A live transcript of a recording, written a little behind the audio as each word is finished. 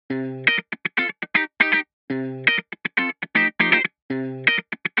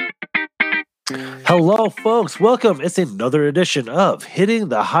Hello, folks. Welcome. It's another edition of Hitting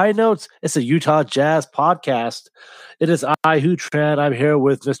the High Notes. It's a Utah Jazz podcast. It is I, Hu Tran. I'm here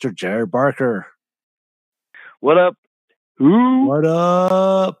with Mr. Jared Barker. What up? Who? What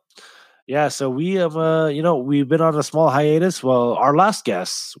up? Yeah, so we have, we've been on a small hiatus. Well, our last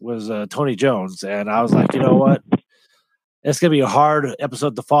guest was Tony Jones, and I was like, you know what? It's going to be a hard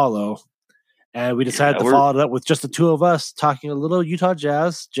episode to follow. And we decided to follow it up with just the two of us talking a little Utah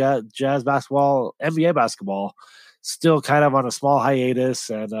Jazz basketball, NBA basketball. Still kind of on a small hiatus,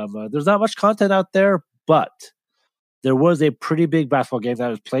 and there's not much content out there, but there was a pretty big basketball game that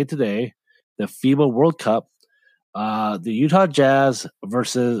was played today, the Fiba World Cup. The Utah Jazz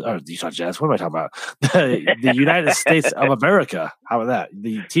versus the Utah Jazz. What am I talking about? the United States of America. How about that?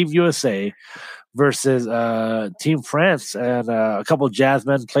 The Team USA versus Team France, and a couple of Jazz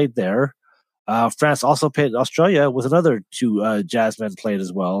men played there. France also played Australia with another two Jazz men played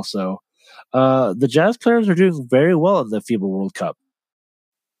as well. So the Jazz players are doing very well in the FIBA World Cup.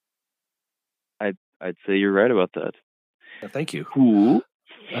 I'd say you're right about that. Thank you. Who?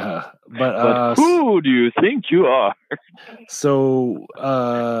 But who do you think you are? So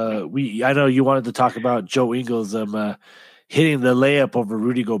I know you wanted to talk about Joe Ingles hitting the layup over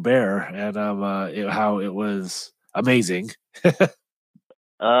Rudy Gobert, and how it was amazing.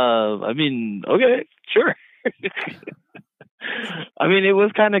 I mean, okay, sure. I mean, it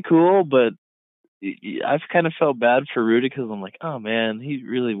was kind of cool, but I've kind of felt bad for Rudy because I'm like, oh man, he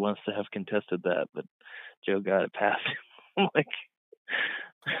really wants to have contested that, but Joe got it past him. I'm like,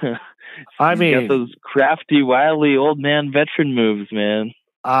 I mean, got those crafty, wily old man veteran moves, man.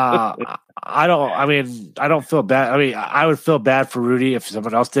 I don't feel bad. I mean, I would feel bad for Rudy if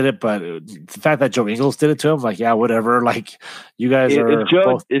someone else did it, but the fact that Joe Ingles did it to him, like, yeah, whatever. Like, you guys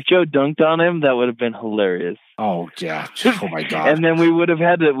if Joe dunked on him, that would have been hilarious. Oh yeah! Oh my god! And then we would have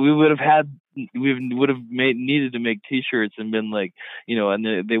needed to make T-shirts and been like,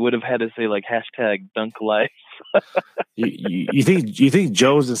 and they would have had to say like #DunkLife. you think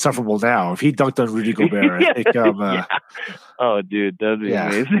Joe's insufferable now? If he dunked on Rudy Gobert, I think. Yeah. Oh, dude, that'd be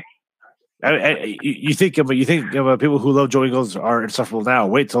amazing. You think people who love Joe Ingles are insufferable now?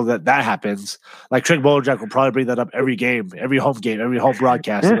 Wait till that happens. Like Craig Bojack will probably bring that up every game, every home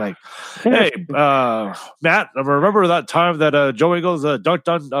broadcast. And like, hey, Matt, remember that time that Joe Ingles dunked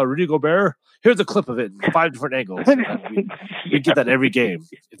on Rudy Gobert? Here's a clip of it in 5 different angles. We get that every game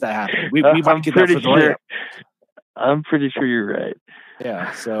if that happened. We might get that for the layup. I'm pretty sure you're right.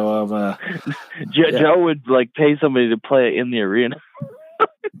 Yeah. So Joe would like pay somebody to play it in the arena.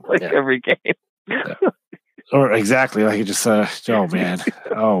 Every game. Yeah. Or exactly, like just oh man.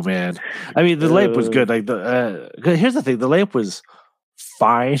 I mean, the layup was good. Like here's the thing, the layup was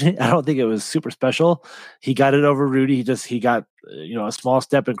fine. I don't think it was super special. He got it over Rudy. He got a small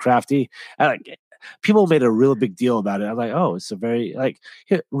step in crafty. And, people made a real big deal about it. I'm like, oh, it's a very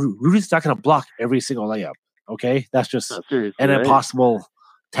Rudy's not going to block every single layup. Okay, that's just an impossible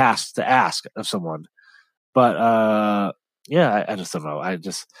task to ask of someone. But yeah, I just don't know. I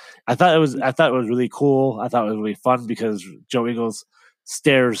thought it was really cool. I thought it was really fun because Joe Ingles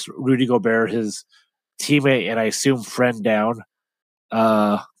stares Rudy Gobert, his teammate and I assume friend, down.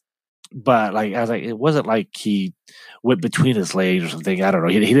 But like I was like, it wasn't like he went between his legs or something. I don't know.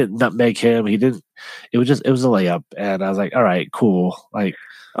 He didn't nutmeg him. He didn't. It was a layup, and I was like, all right, cool. Like,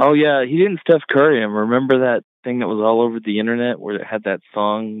 oh yeah, he didn't Steph Curry him. Remember that thing that was all over the internet where it had that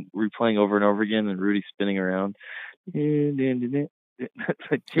song replaying over and over again, and Rudy spinning around.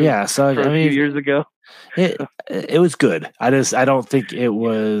 Yeah, so a few years ago, it was good. I don't think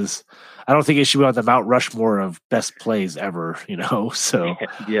it should be on the Mount Rushmore of best plays ever. So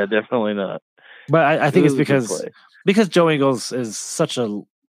yeah, definitely not. But I think it's because Joe Ingles is such an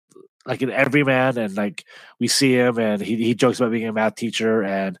everyman, and like we see him, and he jokes about being a math teacher,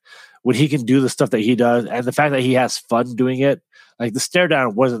 and when he can do the stuff that he does, and the fact that he has fun doing it. Like the stare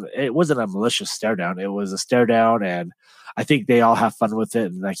down wasn't a malicious stare down. It was a stare down, and I think they all have fun with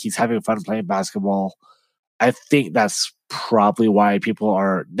it. And like he's having fun playing basketball. I think that's probably why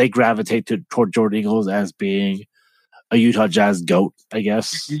people gravitate toward Jordan Ingles as being a Utah Jazz GOAT, I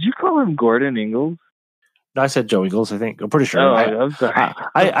guess. Did you call him Gordon Ingles? No, I said Joe Ingles. I think I'm pretty sure. Oh, I'm sorry.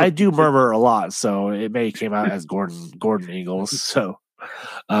 I do murmur a lot, so it may came out as Gordon Ingles. So.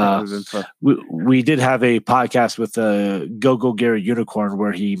 We did have a podcast with Go Gary Unicorn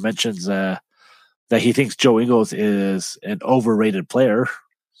where he mentions that he thinks Joe Ingles is an overrated player.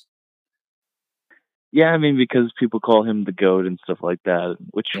 Yeah, I mean, because people call him the GOAT and stuff like that,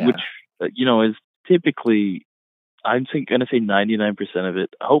 which is typically I'm going to say 99% of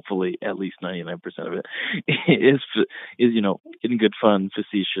it, hopefully at least 99% of it, is getting good fun,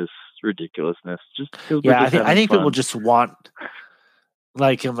 facetious ridiculousness. Just because we're just I think fun. people just want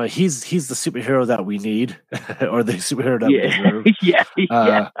like him. He's the superhero that we need, or the superhero that we deserve. yeah.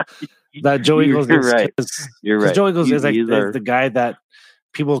 That Joe Ingles You're is right. because Joe Ingles is the guy that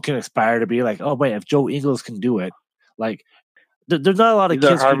people can aspire to be like. Oh wait, if Joe Ingles can do it, like there's not a lot of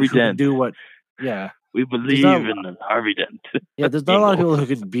kids who can do what. Yeah, we believe in Harvey Dent. Yeah, there's not a lot of people who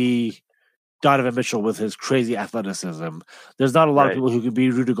can be Donovan Mitchell with his crazy athleticism. There's not a lot of people who can be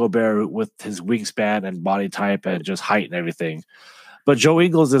Rudy Gobert with his wingspan and body type and just height and everything. But Joe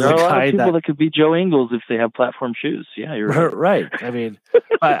Ingles is there are a lot guy of people that could be Joe Ingles if they have platform shoes. Yeah, you're right. Right. I mean,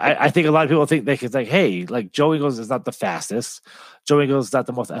 I think a lot of people think they could like, hey, like Joe Ingles is not the fastest. Joe Ingles is not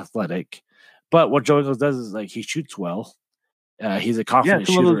the most athletic. But what Joe Ingles does is like he shoots well. He's a confident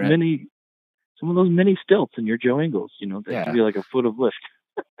shooter. Some of those mini stilts, and you're Joe Ingles. That give you like a foot of lift.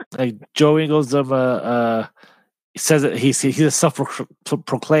 Like Joe Ingles, says that he's a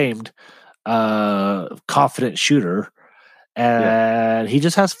self-proclaimed confident shooter, and he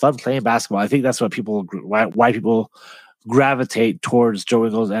just has fun playing basketball. I think that's what why people gravitate towards Joe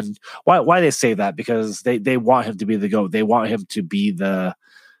Ingles, and why they say that, because they want him to be the GOAT. They want him to be the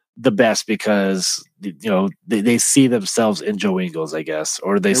best because they see themselves in Joe Ingles, I guess,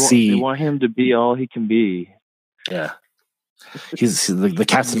 or they want him to be all he can be. Yeah. He's the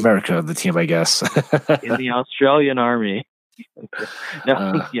Captain America of the team, I guess. In the Australian Army.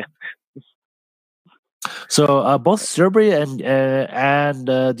 So both Serbia and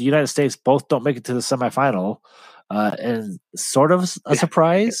the United States both don't make it to the semifinal, and sort of a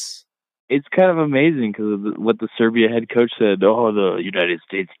surprise. It's kind of amazing because what the Serbia head coach said. Oh, the United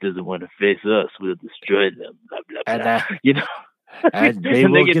States doesn't want to face us; we'll destroy them. Blah blah blah. And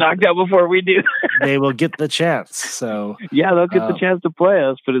they get knocked out before we do. They will get the chance. So yeah, they'll get the chance to play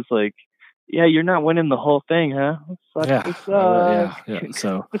us, but it's like, yeah, you're not winning the whole thing, huh? Yeah.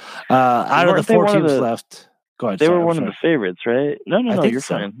 So out of the 4 teams left, go ahead. They were one of the favorites, right? No, you're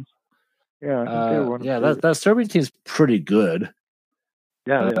fine. Yeah, I think they were one of the that Serbian team's pretty good.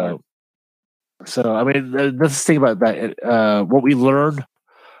 Yeah, they are. So I mean, let's think about that. What we learned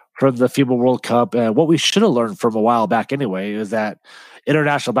from the FIBA World Cup, and what we should have learned from a while back anyway, is that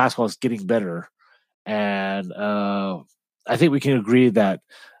international basketball is getting better. And I think we can agree that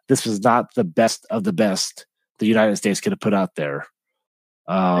this was not the best of the best the United States could have put out there.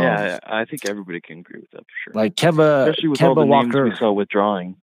 Yeah, I think everybody can agree with that for sure. Like especially with all the Walker, names we saw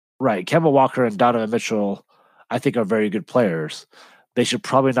withdrawing. Right, Kemba Walker and Donovan Mitchell, I think, are very good players. They should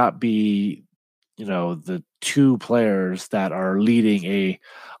probably not be, the 2 players that are leading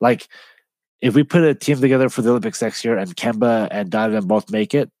if we put a team together for the Olympics next year and Kemba and Donovan both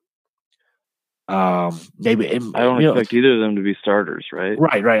make it, maybe I don't expect either of them to be starters, right?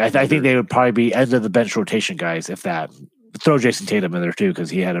 Right. I think they would probably be end of the bench rotation guys, if that. Throw Jason Tatum in there too,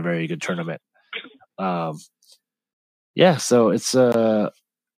 because he had a very good tournament. So it's I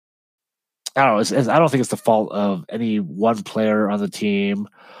don't know. I don't think it's the fault of any one player on the team.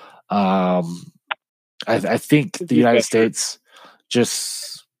 I think the United States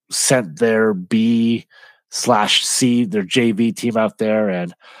just sent their B/C, their JV team out there,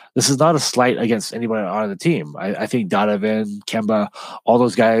 and this is not a slight against anybody on the team. I think Donovan, Kemba, all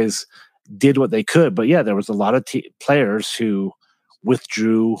those guys did what they could, but yeah, there was a lot of players who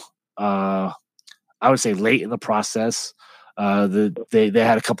withdrew. I would say late in the process. They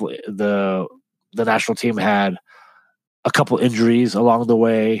had a couple. The national team had a couple injuries along the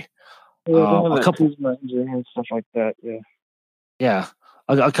way. A couple injury and stuff like that. Yeah.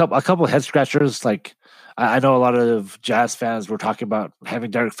 A couple head scratchers. Like I know a lot of Jazz fans were talking about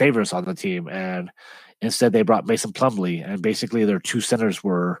having Derek Favors on the team, and instead they brought Mason Plumlee, and basically their 2 centers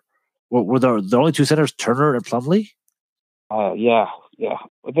were the only 2 centers, Turner and Plumlee. Yeah.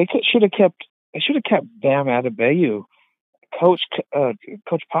 They should have kept Bam Adebayo. Coach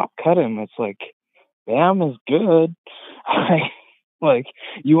Pop cut him. It's like, Bam is good. Like,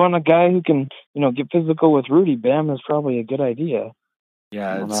 you want a guy who can, get physical with Rudy, Bam is probably a good idea.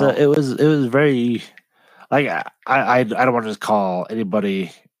 Yeah, it was very, like, I don't want to just call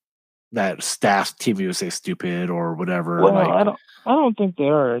anybody that staff Team USA stupid or whatever. Well, I don't think they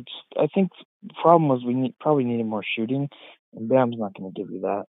are. I think the problem was we probably needed more shooting, and Bam's not going to give you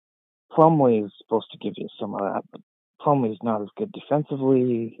that. Plumlee is supposed to give you some of that, but Plumlee's not as good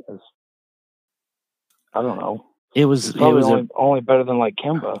defensively as, I don't know. It was only better than like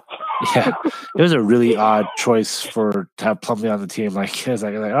Kemba. Yeah, it was a really odd choice to have Plumlee on the team. Like, it was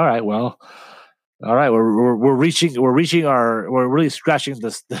like, all right, well, All right, we're really scratching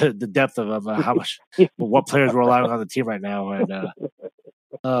the depth of how much what players we're allowing on the team right now, and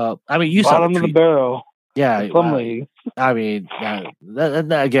I mean you saw the Bottom of the tweet. barrel. Yeah, Some leagues. I mean,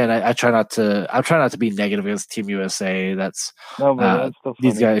 again, I try not to be negative against Team USA. That's No, but that's still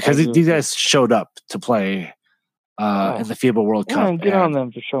these funny. guys, because these guys showed up to play in the FIBA World Cup. And get on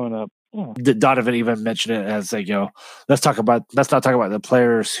them for showing up. Yeah. Donovan even mentioned it as like, let's not talk about the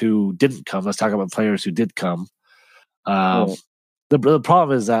players who didn't come. Let's talk about players who did come. Right. The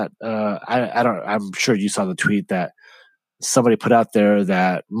problem is that I'm sure you saw the tweet that somebody put out there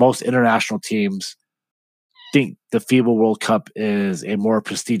that most international teams think the FIBA World Cup is a more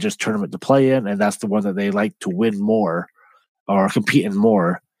prestigious tournament to play in, and that's the one that they like to win more or compete in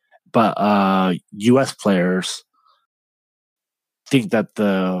more. But U.S. players think that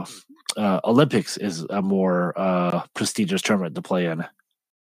the Olympics is a more prestigious tournament to play in.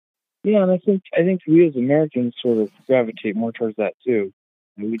 Yeah, and I think we as Americans sort of gravitate more towards that too.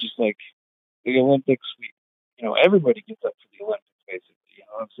 And we just like the Olympics. Everybody gets up for the Olympics, basically. You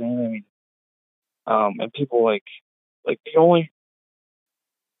know what I'm saying? I mean, and people like the only,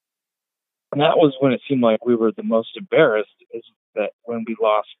 and that was when it seemed like we were the most embarrassed, is that when we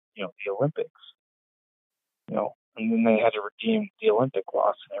lost, the Olympics, and then they had to redeem the Olympic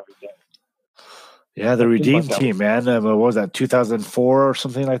loss and everything. Yeah, the redeem team, man. What was that, 2004 or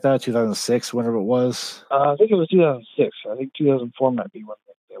something like that? 2006, whenever it was? I think it was 2006. I think 2004 might be when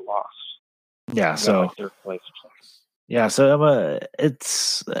they lost. Yeah, so like third place or something. Yeah, so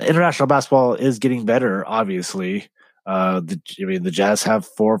it's international basketball is getting better. Obviously, the Jazz have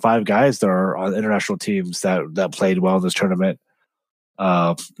 4 or 5 guys that are on international teams that played well in this tournament.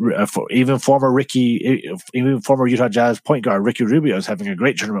 Even former Utah Jazz point guard Ricky Rubio is having a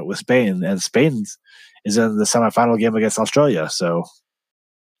great tournament with Spain, and Spain is in the semifinal game against Australia. So,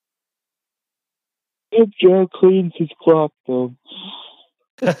 if Joe cleans his clock, though,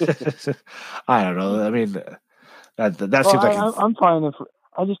 I don't know. I mean, that seems like I'm fine if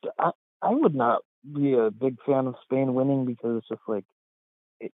I would not be a big fan of Spain winning, because it's just like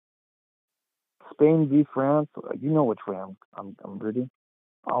Spain v France. You know which way I'm rooting.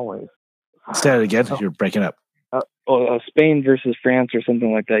 Always. Say it again. You're breaking up. Spain versus France or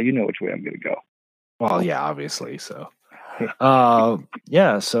something like that. You know which way I'm going to go. Well, yeah, obviously. So,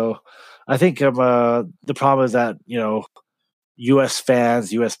 yeah. So, I think the problem is that U.S.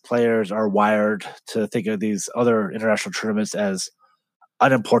 fans, U.S. players are wired to think of these other international tournaments as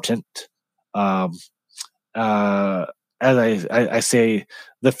unimportant. As I say,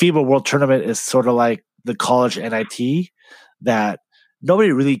 the FIBA World Tournament is sort of like the college NIT, that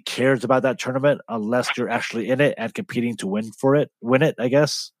nobody really cares about that tournament unless you're actually in it and competing to win it, I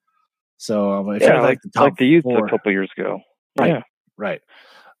guess. So if you're like the top like the youth 4, a couple years ago, right, right.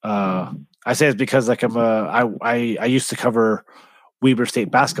 I say it's because like I used to cover Weber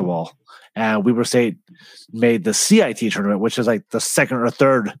State basketball, and Weber State made the CIT tournament, which is like the second or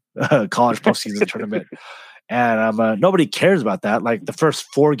third college postseason tournament. And nobody cares about that. Like the first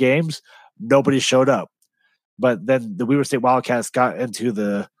 4 games, nobody showed up. But then the Weber State Wildcats got into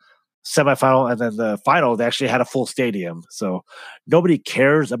the semifinal, and then the final, they actually had a full stadium. So nobody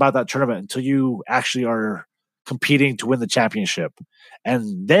cares about that tournament until you actually are competing to win the championship.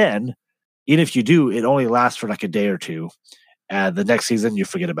 And then, even if you do, it only lasts for like a day or two. And the next season, you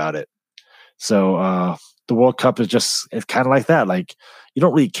forget about it. So the World Cup it's kind of like that. Like, you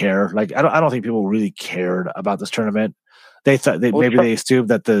don't really care. Like, I don't think people really cared about this tournament. They thought they assumed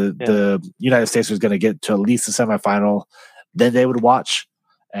that the United States was going to get to at least the semifinal, then they would watch,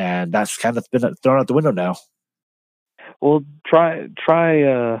 and that's kind of been thrown out the window now. Well, try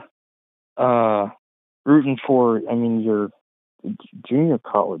rooting for your junior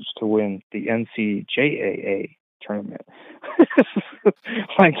college to win the NCJAA tournament.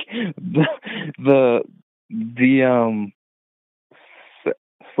 Like the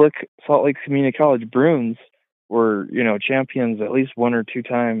Slick Salt Lake Community College Bruins were champions at least 1 or 2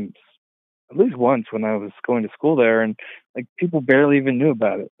 times, at least once when I was going to school there, and like people barely even knew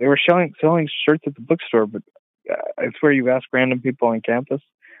about it. They were selling shirts at the bookstore, but I swear you ask random people on campus,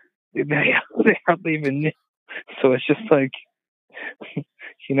 they hardly even knew. So it's just like,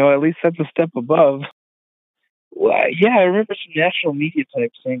 at least that's a step above. Well, yeah, I remember some national media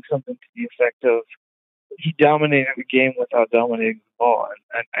type saying something to the effect of, he dominated the game without dominating the ball.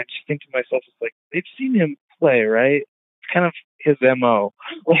 And I just think to myself, it's like, they've seen him play, right? It's kind of his MO.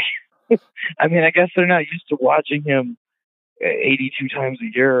 Like, I mean, I guess they're not used to watching him 82 times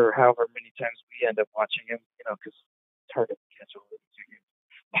a year, or however many times we end up watching him, because it's hard to catch all of his.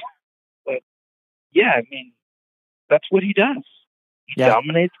 But yeah, I mean, that's what he does. He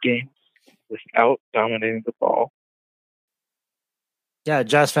dominates games without dominating the ball. Yeah,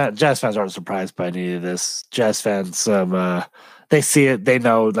 Jazz fans aren't surprised by any of this. Jazz fans, they see it, they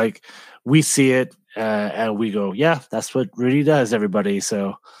know. Like we see it, and we go, "Yeah, that's what Rudy does." Everybody,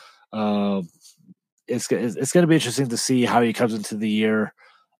 so it's going to be interesting to see how he comes into the year.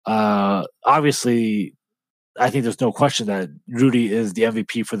 Obviously, I think there's no question that Rudy is the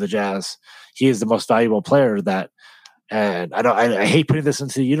MVP for the Jazz. He is the most valuable player that. And I hate putting this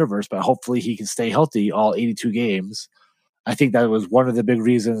into the universe, but hopefully he can stay healthy all 82 games. I think that was one of the big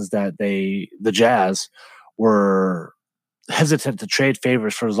reasons that the Jazz were hesitant to trade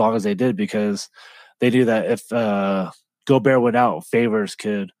Favors for as long as they did, because they knew that if Gobert went out, Favors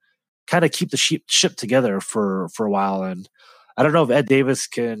could kind of keep the ship together for a while. And I don't know if Ed Davis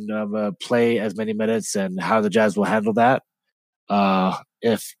can play as many minutes and how the Jazz will handle that. But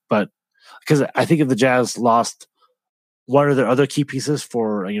because I think if the Jazz lost one of their other key pieces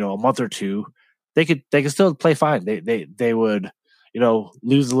for a month or two, they could still play fine. They would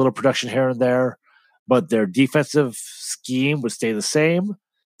lose a little production here and there, but their defensive scheme would stay the same.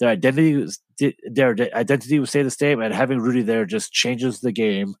 Their identity would stay the same, and having Rudy there just changes the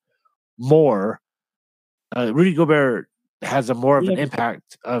game more. Rudy Gobert has a more of an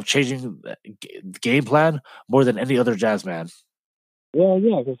impact of changing the game plan more than any other Jazz man. Well,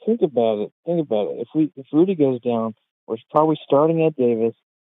 yeah, because think about it. If Rudy goes down, we're probably starting at Davis,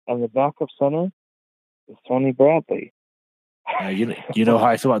 and the backup center is Tony Bradley. You know how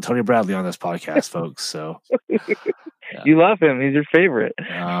I feel about Tony Bradley on this podcast, folks. So yeah. You love him; he's your favorite.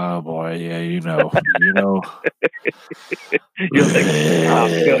 Oh boy, yeah, you know. You're like, I'll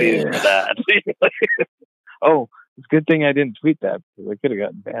kill you for that. Oh, it's a good thing I didn't tweet that, because I could have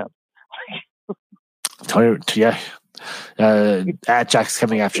gotten banned. Tony, yeah. At Jack's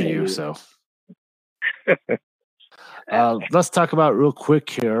coming after you, so let's talk about real quick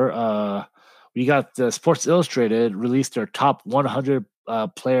here. We got Sports Illustrated released their top 100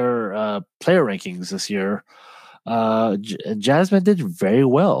 player rankings this year. Jasmine did very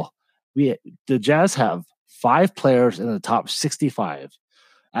well. The Jazz have 5 players in the top 65.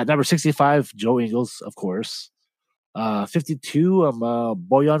 At number 65, Joe Ingles, of course. 52,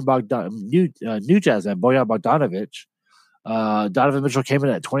 Bojan new Jasmine, Bojan Bogdanovic. Donovan Mitchell came in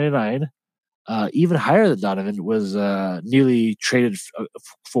at 29. Even higher than Donovan was newly traded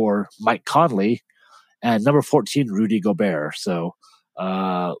for Mike Conley, and number 14, Rudy Gobert. So,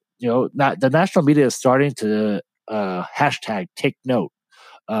 the national media is starting to hashtag take note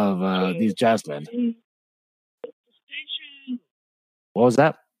of these Jazzmen. What was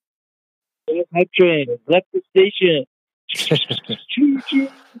that? Hype train, left the station.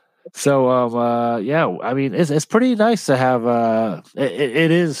 So, yeah, I mean, it's pretty nice to have.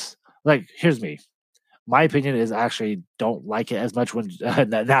 It is like, here's me. My opinion is I actually don't like it as much when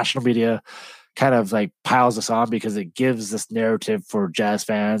the national media kind of like piles us on, because it gives this narrative for Jazz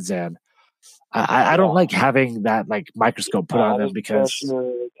fans, and I don't like having that like microscope put on them, because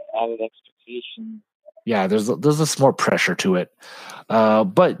added expectation. Yeah, there's this more pressure to it.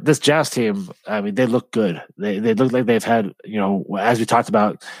 But this Jazz team, I mean, they look good. They look like they've had, as we talked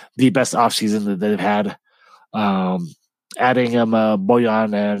about, the best offseason that they've had. Adding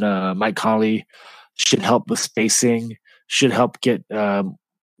Bojan and Mike Conley should help with spacing, should help get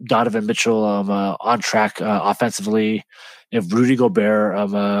Donovan Mitchell on track offensively. If Rudy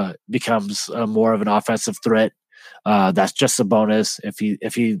Gobert becomes more of an offensive threat, that's just a bonus. If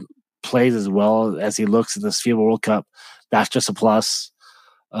he plays as well as he looks in this FIBA World Cup, that's just a plus.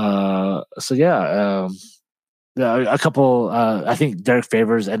 So yeah, a couple. I think Derek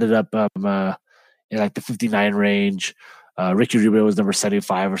Favors ended up in like the 59 range. Ricky Rubio was number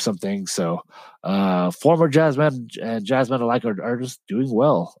 75 or something. So former Jazzmen and Jazzmen alike are just doing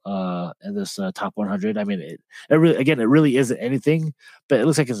well in this top 100. I mean, it really isn't anything, but it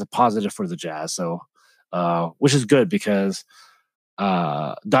looks like it's a positive for the Jazz. So which is good, because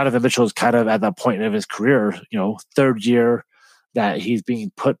Donovan Mitchell is kind of at that point of his career, third year that he's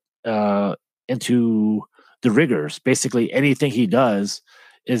being put into the rigors. Basically, anything he does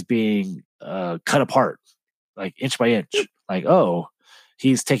is being cut apart, like inch by inch. Like, oh,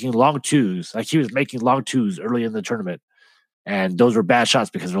 he's taking long twos. Like he was making long twos early in the tournament, and those were bad shots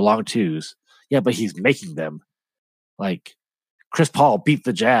because they're long twos. Yeah, but he's making them. Like Chris Paul beat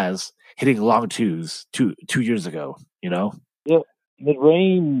the Jazz hitting long twos 2 years ago. Yeah, mid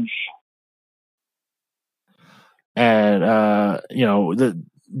range. And the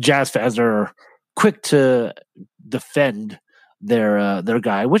Jazz fans are quick to defend their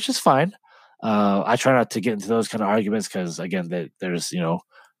guy, which is fine. I try not to get into those kind of arguments, because again, there's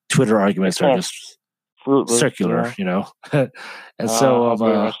Twitter arguments are just fruitless, circular, and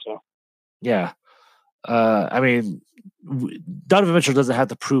so Yeah. I mean, Donovan Mitchell doesn't have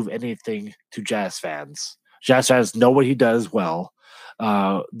to prove anything to Jazz fans. Jazz fans know what he does well.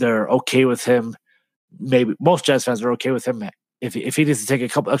 They're okay with him. Maybe most Jazz fans are okay with him. If he needs to take a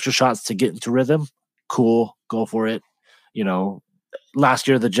couple extra shots to get into rhythm, cool, go for it. You know, last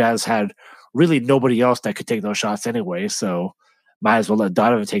year the Jazz had really nobody else that could take those shots anyway, so might as well let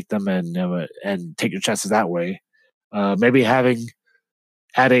Donovan take them and take your chances that way. Maybe adding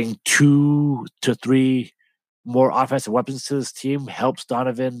 2 to 3 more offensive weapons to this team helps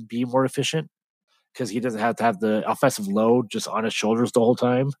Donovan be more efficient because he doesn't have to have the offensive load just on his shoulders the whole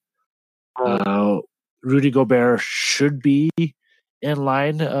time. Uh, Rudy Gobert should be in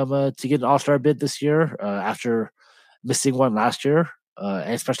line to get an All-Star bid this year after missing one last year,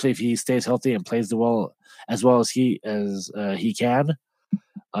 and especially if he stays healthy and plays as well as he can.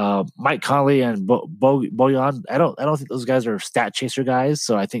 Mike Conley and Bojan, I don't think those guys are stat chaser guys,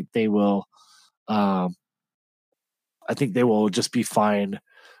 so I think they will. I think they will just be fine.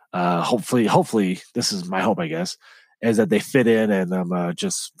 Hopefully, this is my hope, I guess, is that they fit in and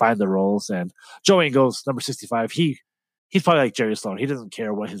just find the roles. And Joe Ingles, number 65, he's probably like Jerry Sloan. He doesn't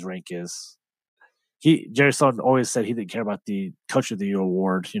care what his rank is. Jerry Sloan always said he didn't care about the Coach of the Year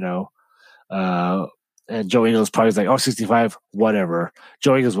award, and Joe Ingles probably is like, 65, whatever.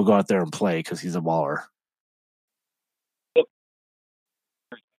 Joe Ingles will go out there and play because he's a baller.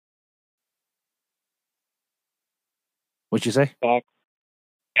 What'd you say?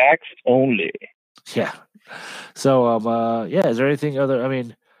 Facts only. Yeah. So, is there anything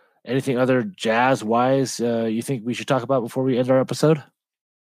other Jazz wise you think we should talk about before we end our episode?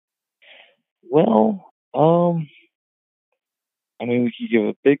 Well, we could give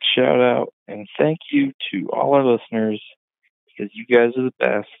a big shout out and thank you to all our listeners because you guys are the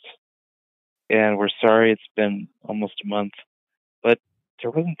best. And we're sorry it's been almost a month, but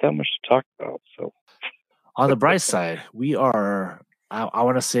there wasn't that much to talk about. So, on the bright side, we are, I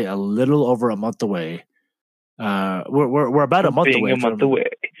want to say, a little over a month away. We're about a month away.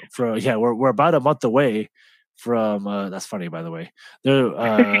 We're about a month away from. That's funny, by the way.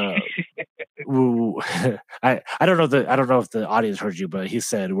 I don't know if the audience heard you, but he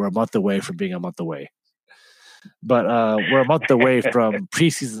said we're a month away from being a month away. But we're a month away from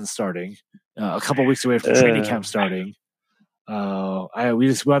preseason starting. A couple weeks away from training camp starting. We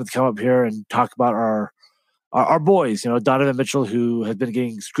just wanted to come up here and talk about our boys. Donovan Mitchell, who has been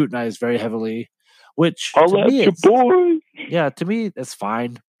getting scrutinized very heavily. Which to me, that's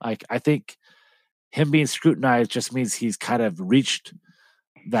fine. I think him being scrutinized just means he's kind of reached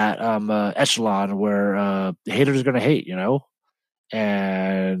that echelon where the haters are going to hate,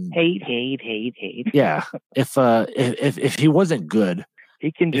 and hate. Yeah, if he wasn't good,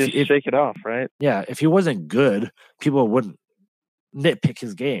 he can just shake it off, right? Yeah, if he wasn't good, people wouldn't nitpick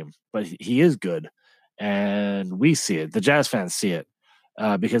his game, but he is good, and we see it. The Jazz fans see it.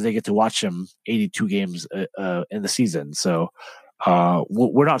 Because they get to watch him 82 games in the season. So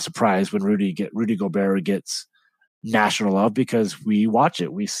we're not surprised when Rudy Gobert gets national love because we watch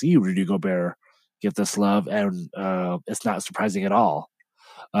it. We see Rudy Gobert get this love, and it's not surprising at all.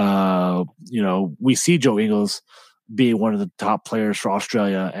 We see Joe Ingles be one of the top players for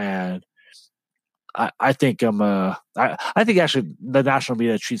Australia, and I think I think actually the national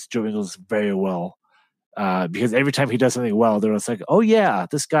media treats Joe Ingles very well. Because every time he does something well, they're just like, "Oh yeah,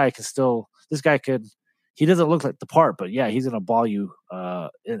 he doesn't look like the part, but yeah, he's gonna ball you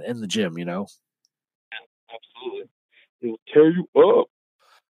in the gym, Yeah, absolutely, he'll tear you up."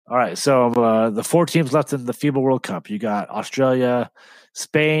 All right, so the 4 teams left in the FIBA World Cup. You got Australia,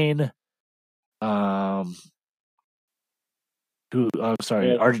 Spain, Argentina,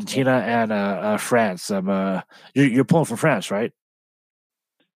 and France. You're pulling for France, right?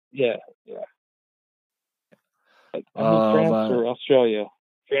 Yeah. France or Australia?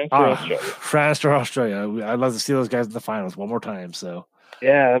 France or Australia. I'd love to see those guys in the finals one more time. So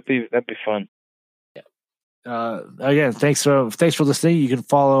yeah, that'd be fun. Yeah. Again, thanks for listening. You can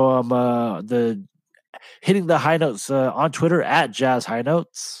follow hitting the high notes on Twitter at Jazz High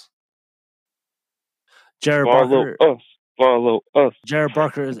Notes. Follow us. Jared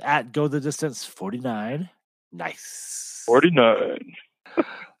Barker is at Go the Distance 49. Nice. 49.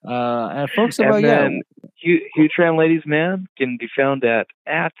 And folks, Utran Ladies Man can be found at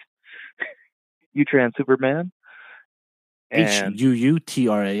Utran Superman.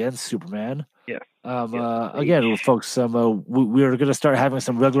 HUUTRAN Superman. Yeah. Again, folks, we're going to start having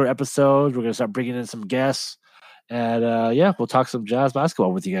some regular episodes. We're going to start bringing in some guests, and we'll talk some Jazz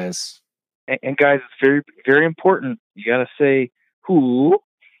basketball with you guys. And guys, it's very, very important. You got to say who.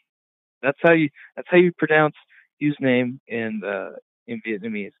 That's how you pronounce whose name in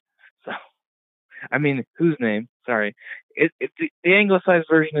Vietnamese. So I mean, whose name? Sorry. The anglicized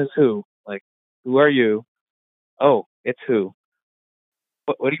version is who. Like, who are you? Oh, it's who.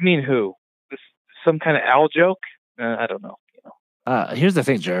 What do you mean who? This some kind of owl joke? I don't know. Here's the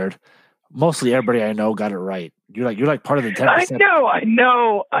thing, Jared. Mostly everybody I know got it right. You're like part of the 10%. I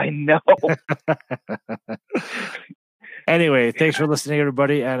know. Anyway, thanks for listening,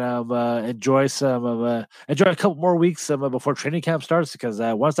 everybody, and enjoy a couple more weeks before training camp starts, because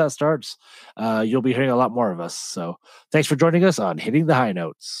once that starts, you'll be hearing a lot more of us. So, thanks for joining us on Hitting the High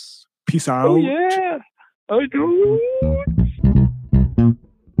Notes. Peace out. Oh yeah, I do.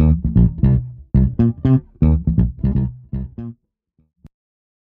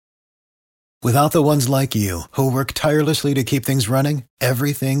 Without the ones like you, who work tirelessly to keep things running,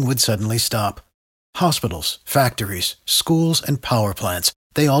 everything would suddenly stop. Hospitals, factories, schools, and power plants,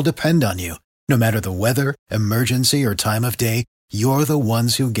 they all depend on you. No matter the weather, emergency, or time of day, you're the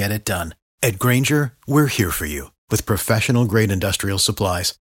ones who get it done. At Grainger, we're here for you with professional-grade industrial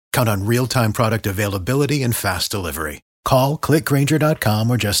supplies. Count on real-time product availability and fast delivery. Call, click Grainger.com,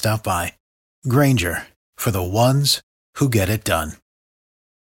 or just stop by. Grainger, for the ones who get it done.